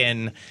also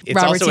in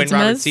Robert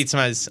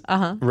Sietsema's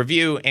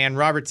review and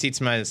Robert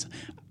Sietsema's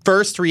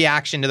first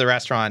reaction to the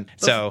restaurant.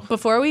 So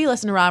before we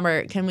listen to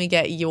Robert, can we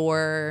get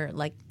your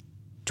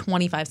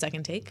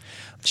 25-second take?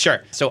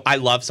 Sure. So I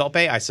love Salt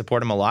Bae. I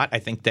support him a lot. I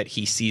think that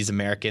he sees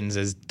Americans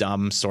as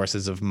dumb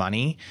sources of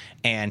money,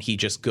 and he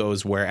just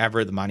goes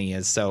wherever the money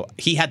is. So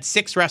he had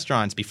 6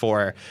 restaurants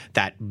before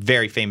that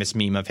very famous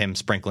meme of him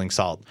sprinkling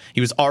salt.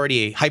 He was already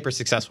a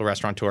hyper-successful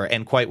restaurateur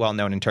and quite well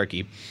known in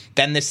Turkey.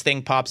 Then this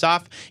thing pops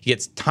off. He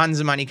gets tons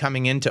of money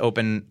coming in to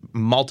open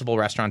multiple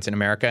restaurants in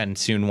America and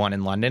soon one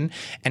in London.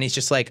 And he's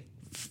just like,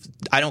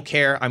 I don't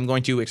care. I'm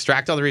going to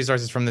extract all the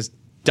resources from this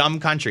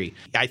dumb country.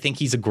 I think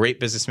he's a great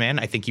businessman.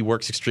 I think he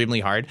works extremely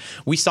hard.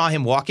 We saw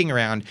him walking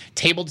around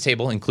table to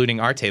table,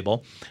 including our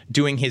table,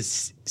 doing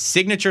his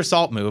signature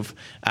salt move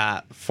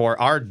for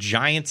our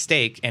giant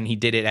steak, and he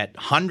did it at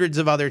hundreds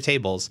of other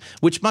tables,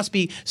 which must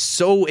be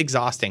so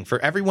exhausting for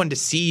everyone to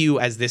see you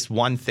as this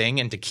one thing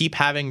and to keep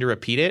having to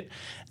repeat it.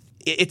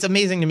 It's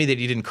amazing to me that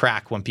he didn't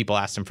crack when people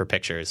asked him for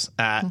pictures,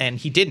 and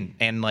he didn't.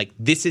 And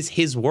this is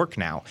his work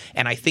now.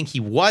 And I think he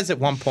was at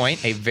one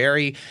point a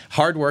very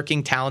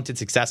hardworking, talented,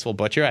 successful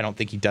butcher. I don't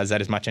think he does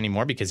that as much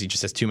anymore because he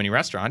just has too many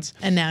restaurants.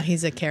 And now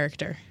he's a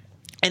character.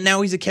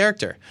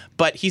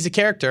 But he's a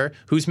character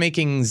who's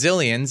making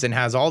zillions and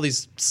has all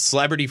these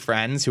celebrity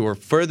friends who are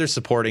further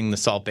supporting the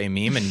Salt Bae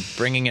meme and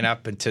bringing it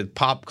up into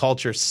pop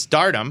culture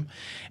stardom.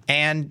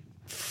 And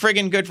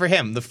friggin' good for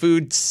him. The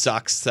food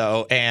sucks,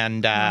 though,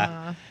 and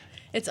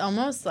it's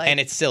almost like... And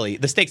it's silly.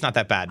 The steak's not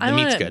that bad. The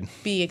meat's good.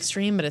 Be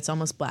extreme, but it's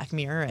almost Black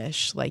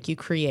Mirror-ish. You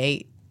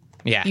create...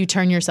 Yeah. You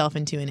turn yourself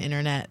into an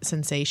internet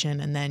sensation,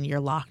 and then you're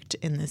locked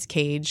in this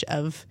cage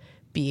of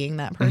being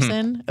that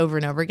person over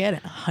and over again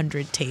at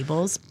 100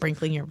 tables,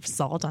 sprinkling your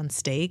salt on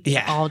steak,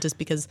 all just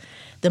because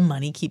the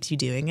money keeps you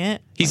doing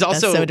it. He's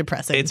also... That's so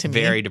depressing It's to me.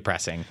 very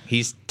depressing.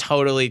 He's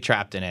totally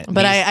trapped in it.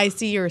 But I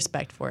see your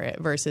respect for it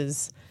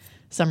versus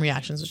some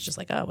reactions was just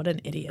oh, what an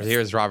idiot.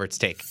 Here's Robert's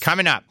take.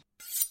 Coming up.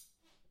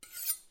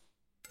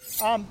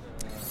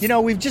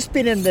 We've just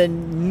been in the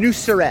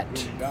Nusret.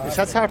 Is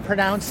that how it's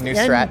pronounced?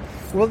 Nusret.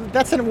 Well,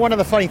 that's one of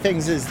the funny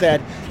things is that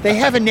they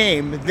have a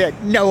name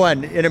that no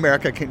one in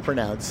America can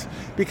pronounce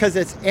because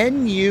it's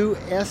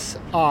Nusr-ET.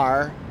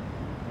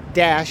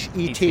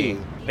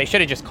 They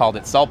should have just called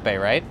it Salt Bae,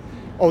 right?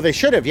 Oh, they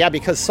should have, yeah,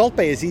 because Salt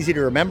Bae is easy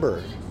to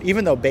remember,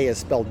 even though Bae is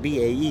spelled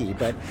B-A-E.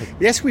 But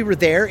yes, we were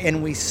there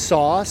and we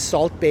saw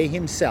Salt Bae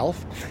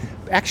himself.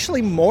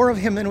 Actually, more of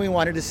him than we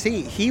wanted to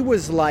see. He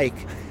was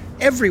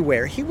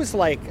everywhere. He was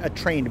like a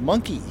trained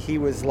monkey. He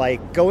was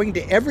going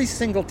to every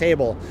single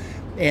table,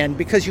 and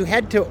because you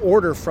had to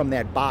order from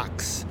that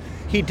box,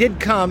 he did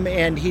come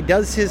and he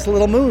does his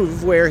little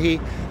move where he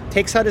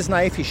takes out his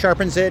knife, he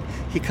sharpens it,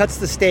 he cuts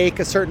the steak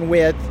a certain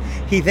width,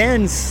 he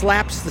then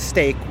slaps the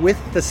steak with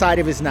the side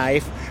of his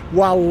knife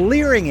while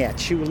leering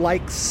at you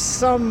like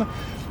some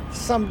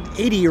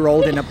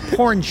 80-year-old in a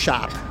porn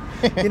shop.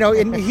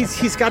 And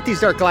he's got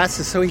these dark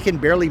glasses so he can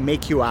barely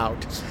make you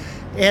out.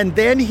 And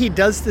then he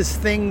does this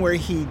thing where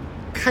he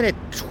kind of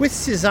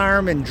twists his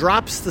arm and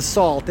drops the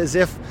salt as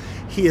if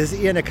he is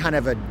in a kind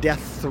of a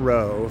death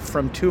throw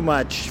from too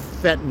much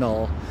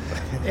fentanyl.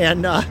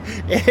 And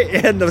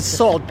the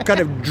salt kind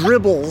of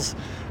dribbles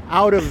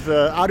out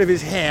of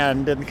his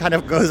hand and kind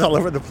of goes all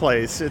over the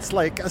place. It's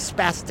like a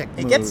spastic move.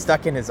 It gets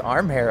stuck in his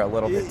arm hair a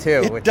little bit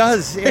too. It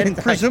does, and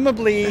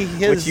presumably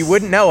which you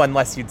wouldn't know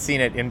unless you'd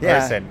seen it in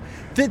person.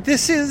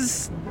 This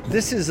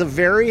is a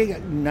very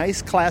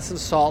nice class of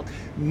salt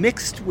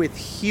mixed with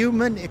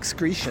human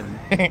excretion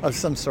of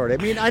some sort. I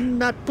mean, I'm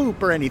not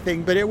poop or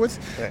anything, but it was,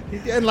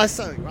 unless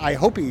I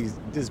hope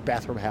his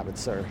bathroom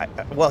habits are.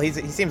 He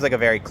seems like a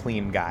very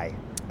clean guy.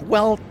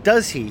 Well,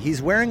 does he?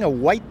 He's wearing a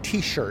white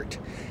T-shirt,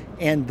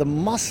 and the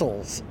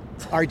muscles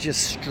are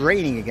just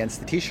straining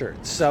against the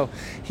T-shirt. So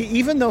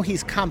even though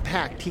he's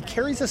compact, he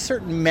carries a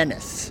certain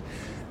menace.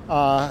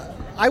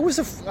 I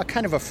was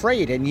kind of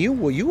afraid, and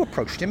you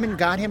approached him and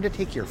got him to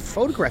take your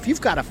photograph.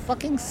 You've got a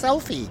fucking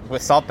selfie.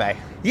 With Salt Bae.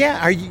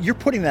 Yeah, you're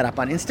putting that up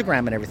on Instagram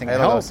and everything.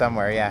 It'll go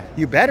somewhere, yeah.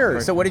 You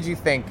better. So what did you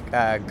think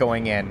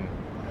going in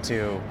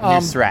to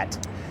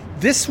Nusret?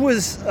 This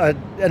was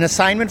an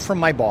assignment from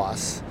my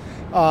boss.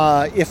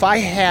 If I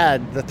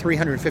had the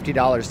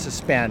 $350 to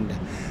spend,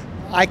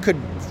 I could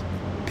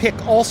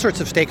pick all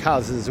sorts of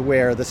steakhouses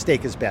where the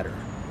steak is better.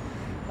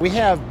 We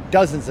have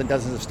dozens and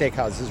dozens of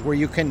steakhouses where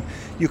you can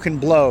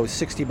blow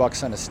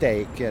 $60 on a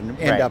steak and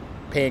end up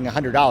paying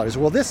 $100.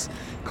 Well, this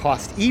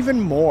cost even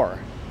more.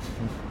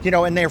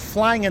 And they're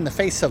flying in the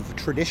face of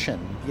tradition.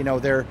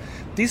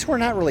 These were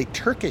not really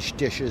Turkish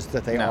dishes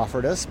that they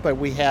offered us, but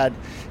we had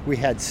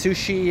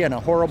sushi and a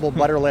horrible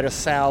butter lettuce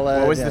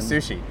salad. What was the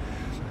sushi?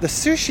 The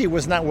sushi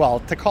was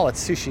not, to call it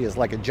sushi is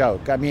like a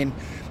joke. I mean,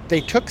 they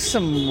took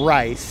some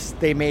rice,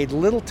 they made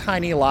little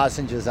tiny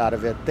lozenges out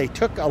of it. They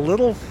took a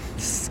little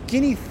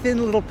skinny,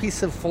 thin little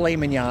piece of filet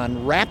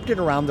mignon, wrapped it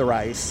around the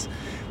rice,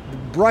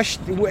 brushed,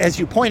 as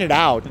you pointed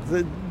out,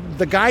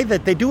 the guy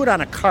that they do it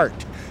on a cart.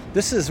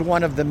 This is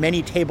one of the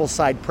many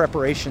tableside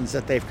preparations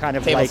that they've kind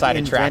of tableside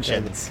invented.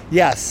 Attractions.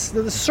 Yes,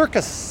 the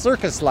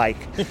circus-like.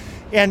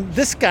 And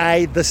this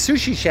guy, the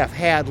sushi chef,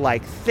 had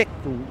thick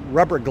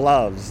rubber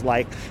gloves,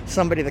 like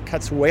somebody that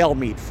cuts whale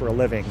meat for a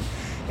living.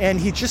 And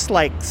he just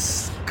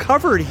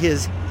covered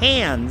his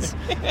hands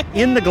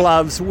in the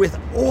gloves with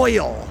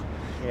oil.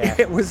 Yeah.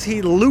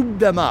 He lubed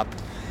them up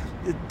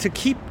to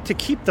keep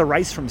the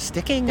rice from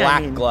sticking.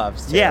 Black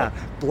gloves, too. Yeah,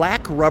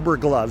 black rubber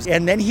gloves.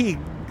 And then he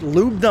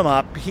lubed them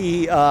up.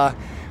 He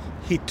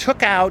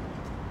took out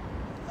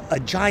a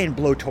giant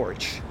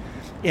blowtorch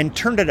and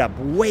turned it up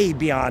way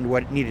beyond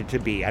what it needed to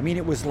be. I mean,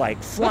 it was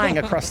flying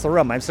across the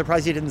room. I'm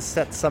surprised he didn't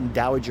set some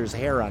dowager's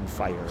hair on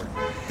fire.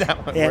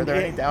 Were there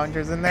any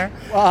dowagers in there?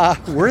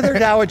 Were there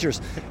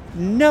dowagers?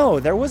 No,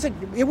 there wasn't.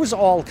 It was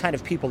all kind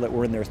of people that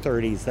were in their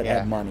 30s that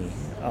had money,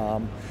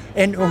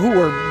 and who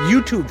were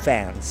YouTube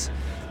fans.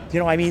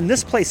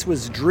 This place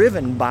was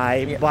driven by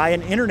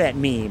an internet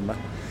meme.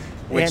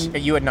 Which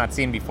you had not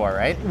seen before,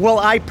 right? Well,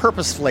 I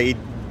purposefully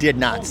did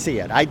not see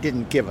it. I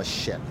didn't give a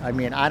shit. I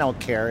mean, I don't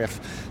care if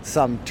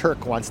some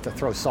Turk wants to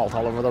throw salt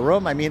all over the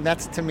room. I mean,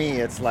 to me,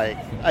 it's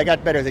I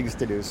got better things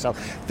to do. So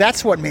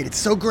that's what made it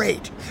so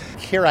great.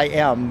 Here I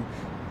am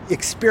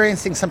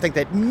experiencing something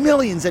that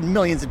millions and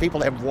millions of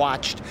people have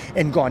watched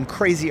and gone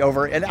crazy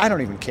over, and I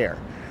don't even care.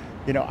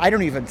 I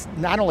don't even,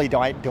 not only do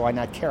I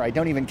not care, I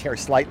don't even care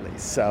slightly.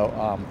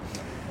 So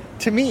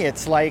to me,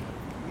 it's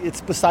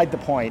it's beside the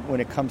point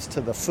when it comes to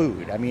the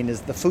food. I mean,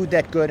 is the food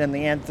that good? And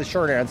the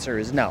short answer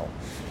is no.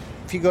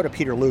 If you go to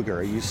Peter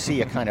Luger, you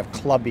see a kind of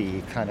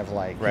clubby, kind of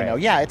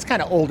it's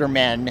kind of older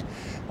men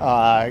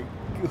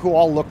who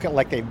all look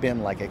like they've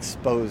been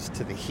exposed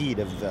to the heat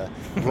of the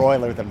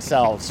broiler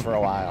themselves for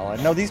a while.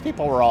 And no, these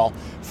people were all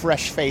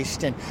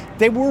fresh-faced, and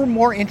they were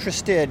more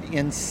interested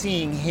in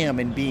seeing him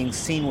and being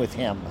seen with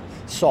him,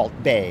 Salt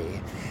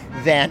Bae,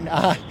 than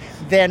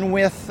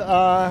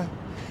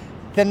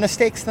the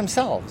steaks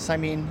themselves. I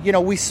mean,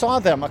 we saw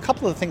them, a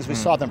couple of the things we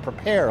saw them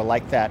prepare,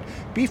 like that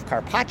beef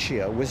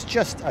carpaccio, was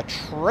just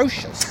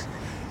atrocious.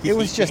 It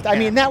was just, I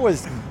mean, that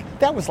was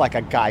like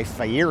a Guy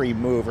Fieri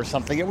move or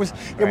something. It was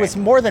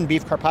more than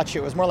beef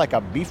carpaccio. It was more like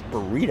a beef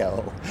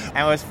burrito.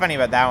 And what's funny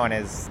about that one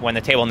is when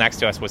the table next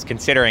to us was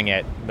considering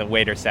it, the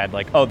waiter said,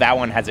 oh, that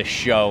one has a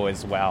show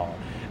as well,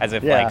 as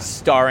if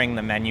starring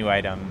the menu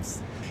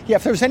items. Yeah,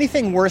 if there was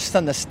anything worse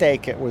than the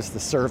steak, it was the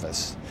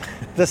service.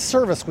 The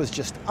service was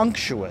just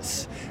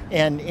unctuous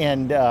and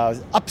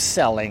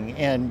upselling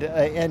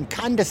and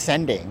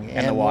condescending.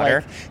 And the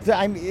water?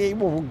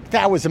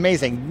 That was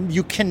amazing.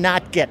 You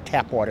cannot get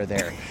tap water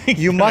there.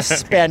 You must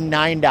spend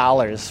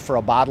 $9 for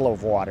a bottle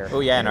of water. Oh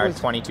yeah, and our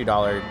 $22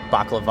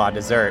 baklava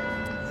dessert.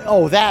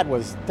 Oh, that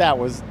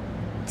was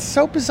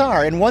so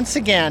bizarre. And once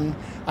again,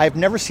 I've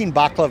never seen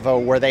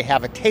baklava where they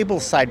have a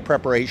tableside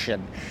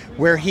preparation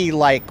where he,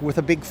 with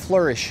a big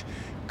flourish,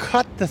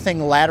 cut the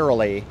thing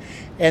laterally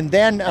and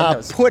then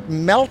put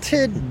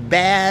melted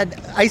bad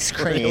ice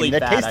cream really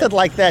that tasted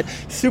like that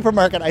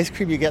supermarket ice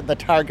cream you get in the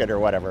Target or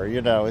whatever.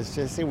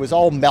 It was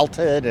all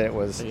melted. And it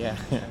was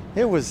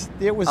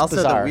also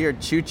bizarre. The weird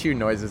choo-choo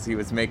noises he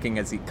was making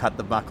as he cut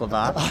the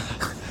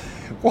baklava.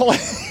 Well,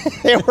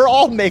 they were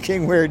all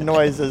making weird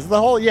noises.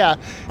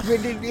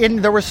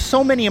 And there were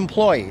so many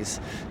employees.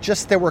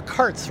 There were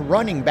carts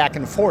running back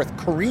and forth,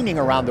 careening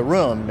around the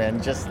room,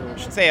 and just. I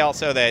should say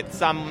also that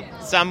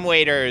some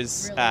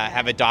waiters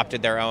have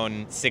adopted their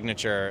own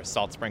signature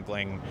salt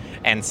sprinkling,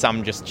 and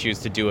some just choose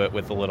to do it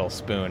with a little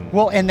spoon.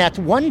 Well, and that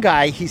one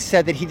guy, he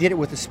said that he did it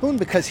with a spoon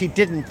because he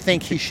didn't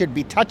think he should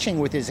be touching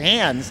with his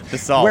hands the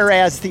salt.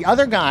 Whereas the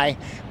other guy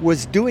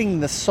was doing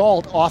the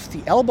salt off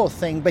the elbow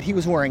thing, but he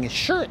was wearing a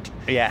shirt.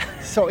 Yeah.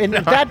 So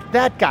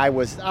that guy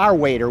our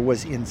waiter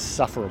was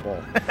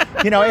insufferable.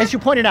 As you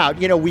pointed out,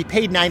 we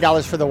paid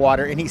 $9 for the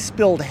water, and he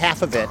spilled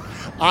half of it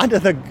onto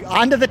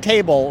the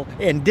table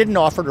and didn't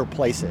offer to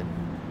replace it.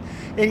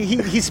 And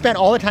he spent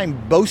all the time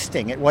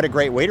boasting at what a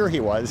great waiter he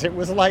was. It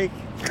was what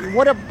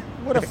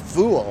a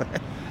fool.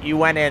 You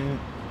went in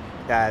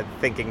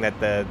thinking that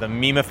the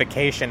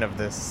memification of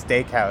the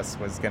steakhouse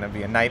was going to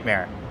be a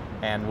nightmare.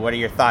 And what are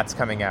your thoughts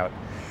coming out?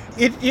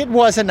 It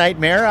was a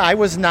nightmare. I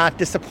was not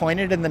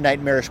disappointed in the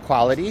nightmarish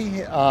quality.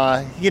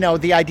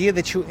 The idea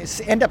that you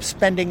end up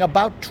spending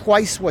about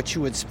twice what you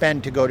would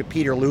spend to go to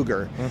Peter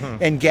Luger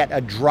and get a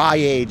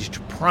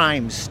dry-aged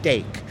prime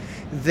steak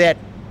that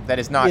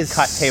is not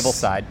cut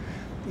tableside.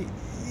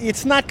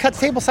 it's not cut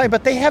tableside,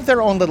 but they have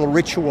their own little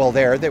ritual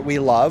there that we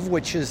love,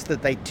 which is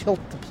that they tilt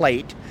the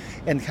plate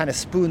and kind of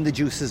spoon the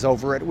juices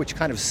over it, which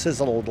kind of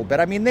sizzle a little bit.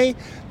 I mean, they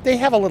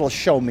have a little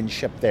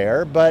showmanship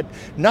there, but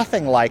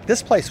nothing like,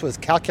 this place was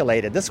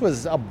calculated. This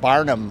was a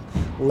Barnum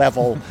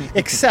level,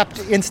 except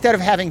instead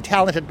of having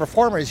talented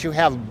performers, you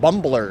have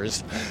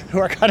bumblers who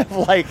are kind of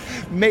like,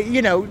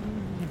 you know,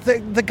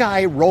 the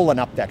guy rolling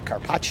up that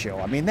carpaccio.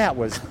 I mean, that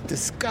was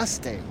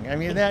disgusting. I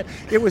mean,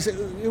 it was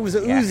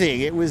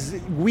oozing. It was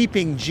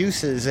weeping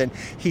juices, and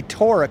he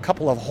tore a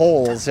couple of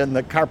holes in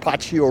the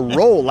carpaccio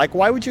roll. Like,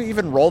 why would you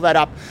even roll that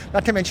up?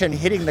 Not to mention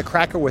hitting the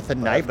cracker with a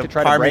knife to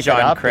try to break it up.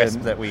 Parmesan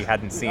crisp that we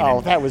hadn't seen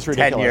in that was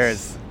ridiculous. 10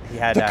 years. He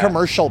had the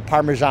commercial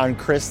Parmesan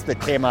crisp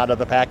that came out of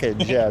the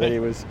package. Yeah, that he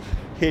was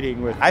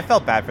hitting with. I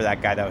felt bad for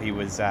that guy, though. He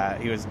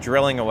was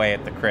drilling away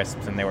at the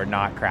crisps, and they were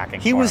not cracking.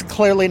 He was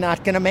clearly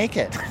not going to make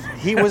it.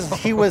 He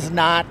was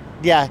not.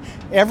 Yeah,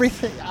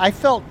 everything. I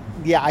felt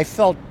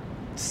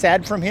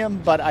sad from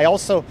him, but I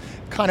also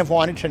kind of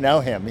wanted to know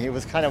him. He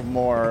was kind of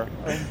more.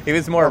 He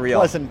was more real,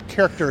 pleasant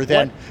character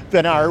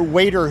than our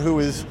waiter who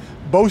was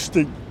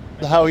boasting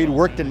how he'd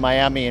worked in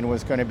Miami and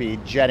was going to be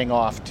jetting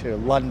off to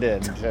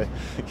London.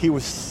 He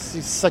was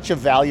such a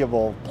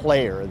valuable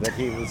player that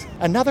he was.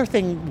 Another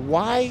thing,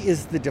 why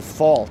is the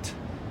default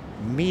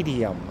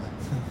medium?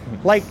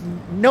 Like,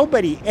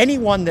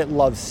 anyone that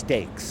loves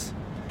steaks,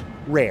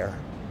 rare,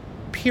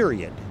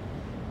 period.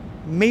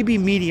 Maybe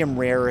medium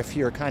rare if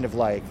you're kind of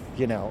like,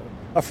 you know,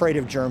 afraid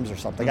of germs or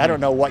something. I don't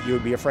know what you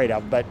would be afraid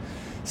of, but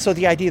so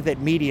the idea that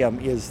medium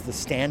is the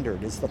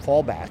standard, is the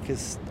fallback,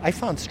 is I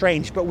found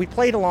strange, but we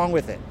played along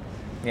with it.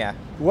 Yeah.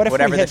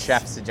 Whatever the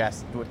chef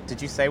suggests.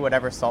 Did you say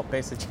whatever Salt Bae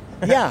suggests?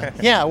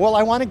 Yeah. Well,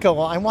 I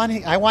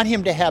want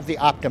him to have the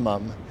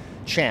optimum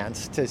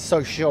chance to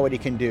show what he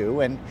can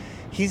do, and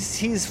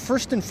he's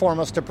first and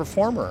foremost a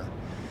performer.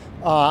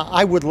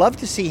 I would love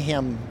to see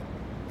him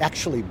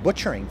actually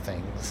butchering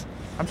things.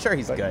 I'm sure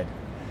he's good.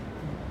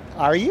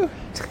 Are you?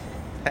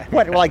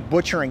 What, like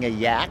butchering a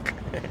yak?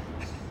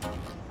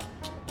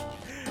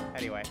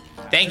 Anyway.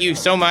 Thank you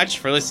so much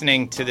for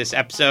listening to this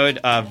episode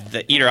of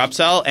the Eater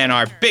Upsell and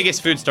our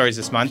biggest food stories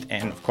this month.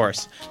 And, of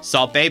course,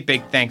 Salt Bae.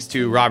 Big thanks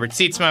to Robert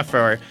Sietsma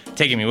for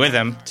taking me with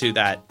him to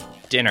that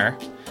dinner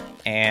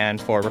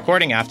and for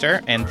recording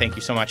after. And thank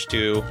you so much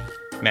to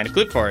Amanda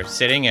Kloot for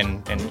sitting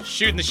and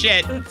shooting the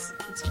shit.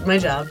 It's my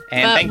job.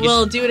 And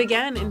we'll do it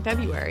again in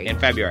February.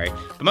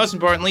 But most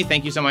importantly,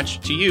 thank you so much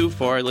to you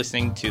for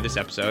listening to this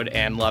episode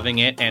and loving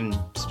it and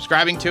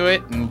subscribing to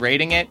it and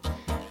rating it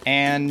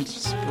and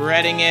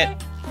spreading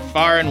it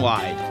far and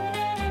wide.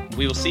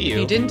 We will see you. If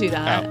you didn't do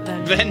that,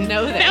 then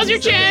know that. Now's your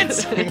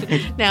chance!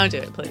 Now do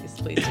it, please.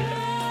 Please do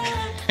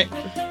it.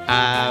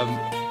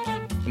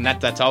 And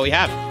that's all we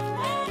have.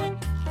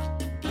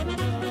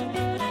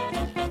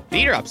 The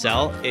Eater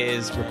Upsell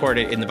is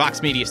recorded in the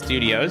Vox Media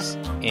Studios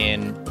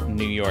in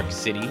New York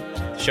City.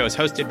 The show is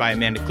hosted by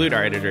Amanda Kloot,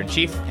 our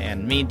editor-in-chief,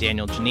 and me,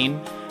 Daniel Janine.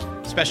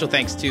 Special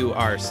thanks to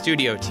our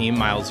studio team,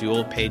 Miles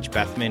Ewell, Paige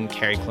Bethman,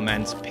 Carrie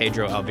Clements,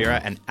 Pedro Elvira,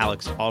 and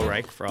Alex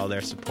Ulreich for all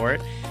their support.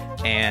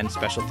 And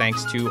special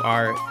thanks to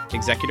our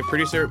executive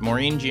producer,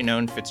 Maureen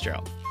Giannone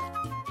Fitzgerald.